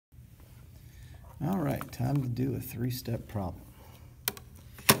All right, time to do a three-step problem.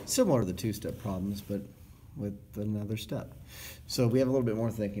 Similar to the two-step problems, but with another step. So we have a little bit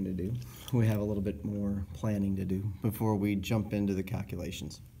more thinking to do. We have a little bit more planning to do before we jump into the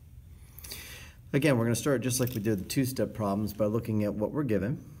calculations. Again, we're going to start just like we did the two-step problems by looking at what we're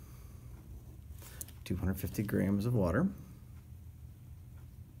given. 250 grams of water.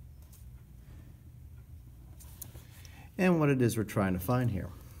 And what it is we're trying to find here.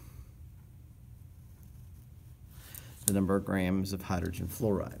 The number of grams of hydrogen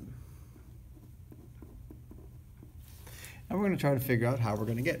fluoride. And we're going to try to figure out how we're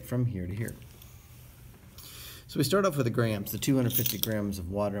going to get from here to here. So we start off with the grams, the 250 grams of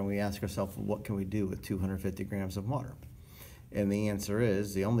water, and we ask ourselves, well, what can we do with 250 grams of water? And the answer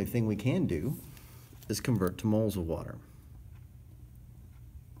is, the only thing we can do is convert to moles of water.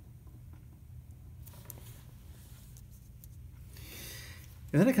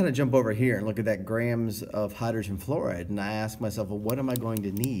 And then I kind of jump over here and look at that grams of hydrogen fluoride, and I ask myself, well, what am I going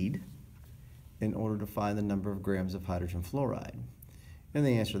to need in order to find the number of grams of hydrogen fluoride? And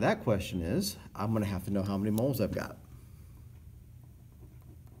the answer to that question is, I'm going to have to know how many moles I've got.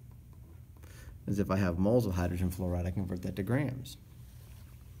 As if I have moles of hydrogen fluoride, I convert that to grams.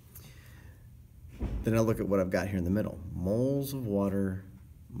 Then I look at what I've got here in the middle. Moles of water,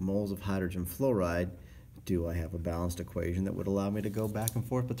 moles of hydrogen fluoride. Do I have a balanced equation that would allow me to go back and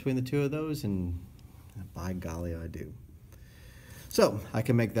forth between the two of those? And by golly, I do. So I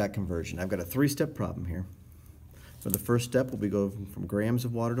can make that conversion. I've got a three-step problem here. For the first step, we'll be going from grams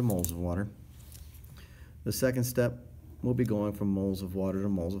of water to moles of water. The second step, we'll be going from moles of water to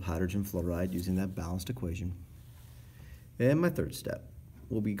moles of hydrogen fluoride using that balanced equation. And my third step,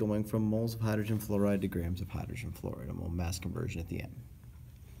 we'll be going from moles of hydrogen fluoride to grams of hydrogen fluoride, a mole mass conversion at the end.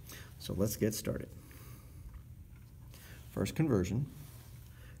 So let's get started. First conversion,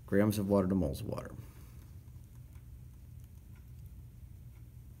 grams of water to moles of water.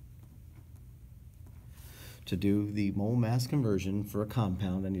 To do the mole mass conversion for a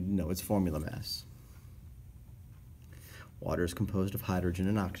compound, I need to know its formula mass. Water is composed of hydrogen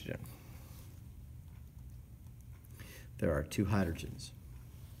and oxygen. There are two hydrogens.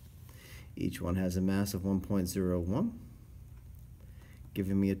 Each one has a mass of 1.01,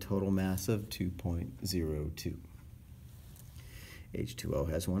 giving me a total mass of 2.02. H2O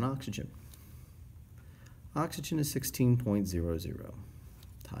has one oxygen. Oxygen is 16.00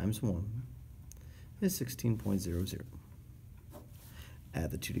 times 1 is 16.00.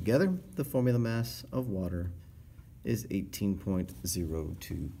 Add the two together, the formula mass of water is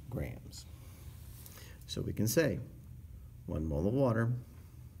 18.02 grams. So we can say 1 mole of water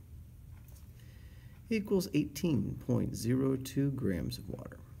equals 18.02 grams of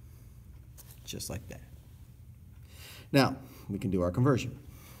water. Just like that. Now, we can do our conversion.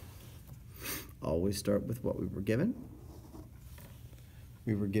 Always start with what we were given.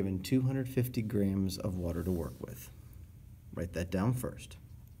 We were given 250 grams of water to work with. Write that down first.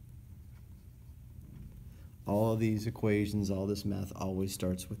 All of these equations, all this math always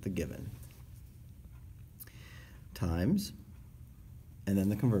starts with the given. Times, and then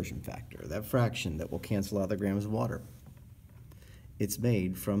the conversion factor, that fraction that will cancel out the grams of water. It's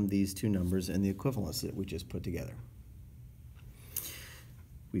made from these two numbers and the equivalence that we just put together.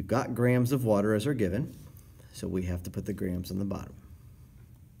 We've got grams of water as our given, so we have to put the grams on the bottom.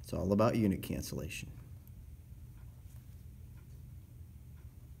 It's all about unit cancellation.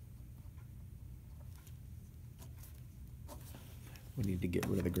 We need to get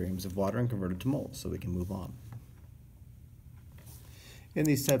rid of the grams of water and convert it to moles so we can move on. In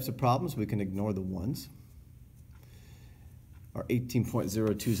these types of problems, we can ignore the ones. Our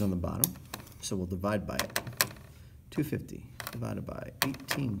 18.02 is on the bottom, so we'll divide by it. 250 divided by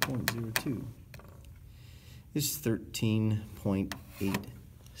 18.02 is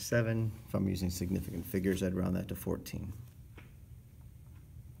 13.87. If I'm using significant figures, I'd round that to 14.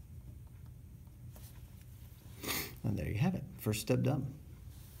 And there you have it. First step done.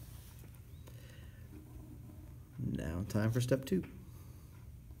 Now time for step 2.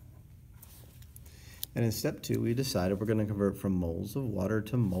 And in step 2, we decided we're going to convert from moles of water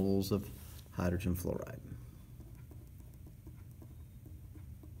to moles of hydrogen fluoride.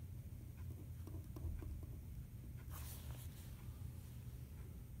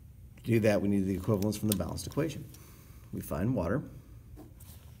 To do that, we need the equivalence from the balanced equation. We find water,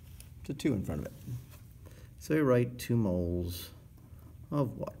 to 2 in front of it. So we write 2 moles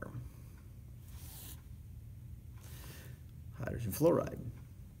of water. Hydrogen fluoride.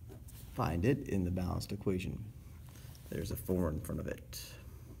 Find it in the balanced equation. There's a 4 in front of it.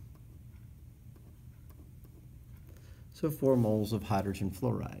 So 4 moles of hydrogen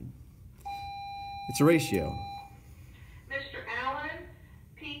fluoride. It's a ratio. Mr. Allen,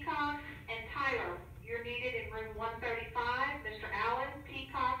 Peacock, and Tyler, you're needed in room 135. Mr. Allen,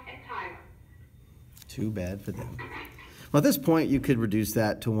 Peacock, and Tyler. Too bad for them. Well, at this point, you could reduce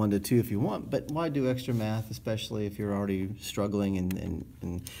that to 1 to 2 if you want, but why do extra math, especially if you're already struggling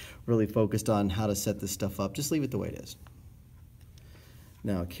and really focused on how to set this stuff up? Just leave it the way it is.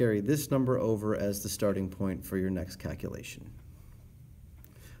 Now, carry this number over as the starting point for your next calculation.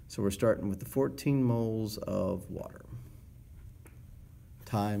 So we're starting with the 14 moles of water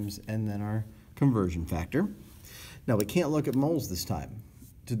times, and then our conversion factor. Now, we can't look at moles this time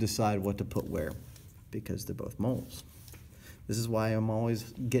to decide what to put where, because they're both moles. This is why I'm always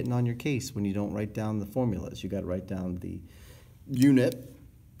getting on your case when you don't write down the formulas. You got to write down the unit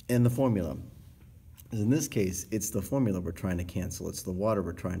and the formula. In this case, it's the formula we're trying to cancel. It's the water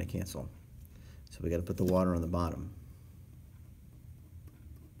we're trying to cancel. So we got to put the water on the bottom.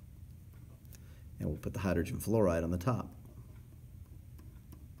 And we'll put the hydrogen fluoride on the top.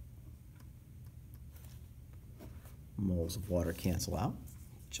 Moles of water cancel out,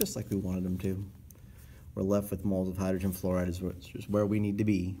 just like we wanted them to. We're left with moles of hydrogen fluoride, which is where we need to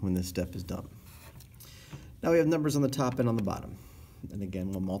be when this step is done. Now we have numbers on the top and on the bottom. And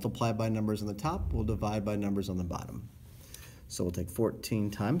again, we'll multiply by numbers on the top, we'll divide by numbers on the bottom. So we'll take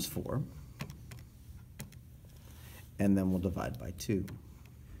 14 times 4, and then we'll divide by 2.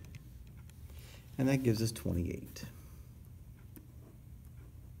 And that gives us 28.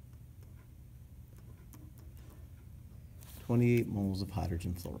 Moles of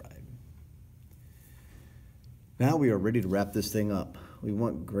hydrogen fluoride. Now we are ready to wrap this thing up. We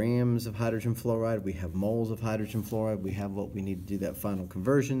want grams of hydrogen fluoride, we have moles of hydrogen fluoride, we have what we need to do that final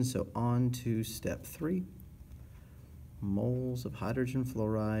conversion. So on to step 3, moles of hydrogen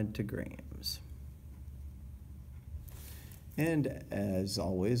fluoride to grams. And as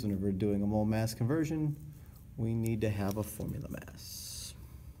always, whenever we're doing a mole mass conversion, we need to have a formula mass.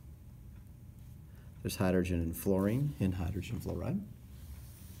 There's hydrogen and fluorine in hydrogen fluoride.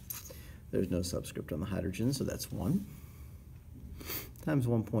 There's no subscript on the hydrogen, so that's 1 times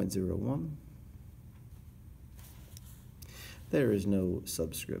 1.01. There is no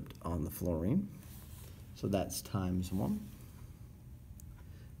subscript on the fluorine, so that's times 1.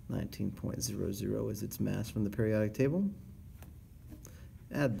 19.00 is its mass from the periodic table.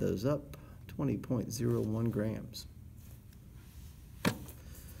 Add those up, 20.01 grams.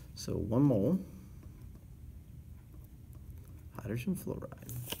 So 1 mole hydrogen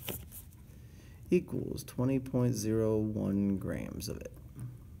fluoride equals 20.01 grams of it.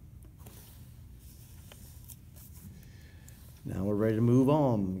 Now we're ready to move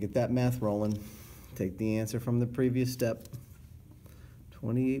on, get that math rolling. Take the answer from the previous step,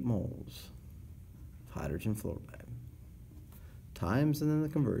 28 moles of hydrogen fluoride, times and then the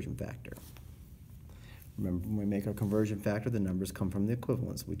conversion factor. Remember, when we make our conversion factor, the numbers come from the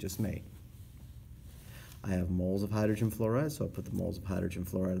equivalents we just made. I have moles of hydrogen fluoride, so I'll put the moles of hydrogen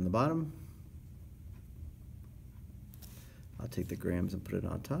fluoride on the bottom. I'll take the grams and put it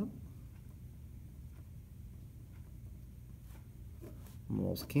on top.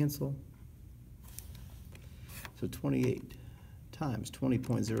 Moles cancel. So 28 times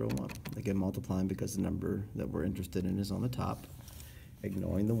 20.01. Again, multiplying because the number that we're interested in is on the top.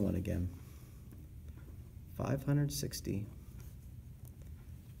 Ignoring the 1 again. 560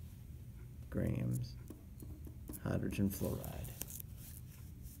 grams hydrogen fluoride.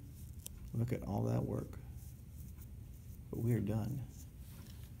 Look at all that work. But we are done.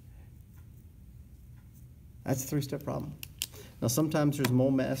 That's a 3-step problem. Now sometimes there's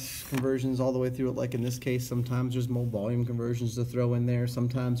mole mass conversions all the way through it, like in this case. Sometimes there's mole volume conversions to throw in there.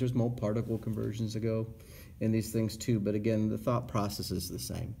 Sometimes there's mole particle conversions to go in these things too. But again, the thought process is the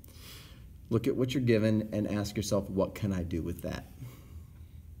same. Look at what you're given and ask yourself, what can I do with that?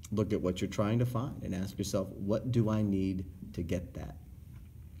 Look at what you're trying to find and ask yourself, what do I need to get that?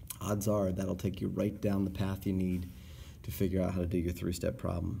 Odds are that'll take you right down the path you need to figure out how to do your 3-step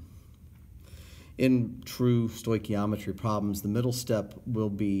problem. In true stoichiometry problems, the middle step will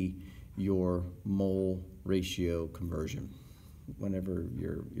be your mole ratio conversion whenever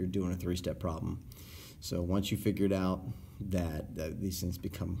you're doing a 3-step problem. So once you figured out that, these things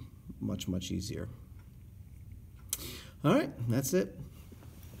become much, much easier. All right, that's it.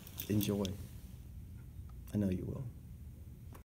 Enjoy. I know you will.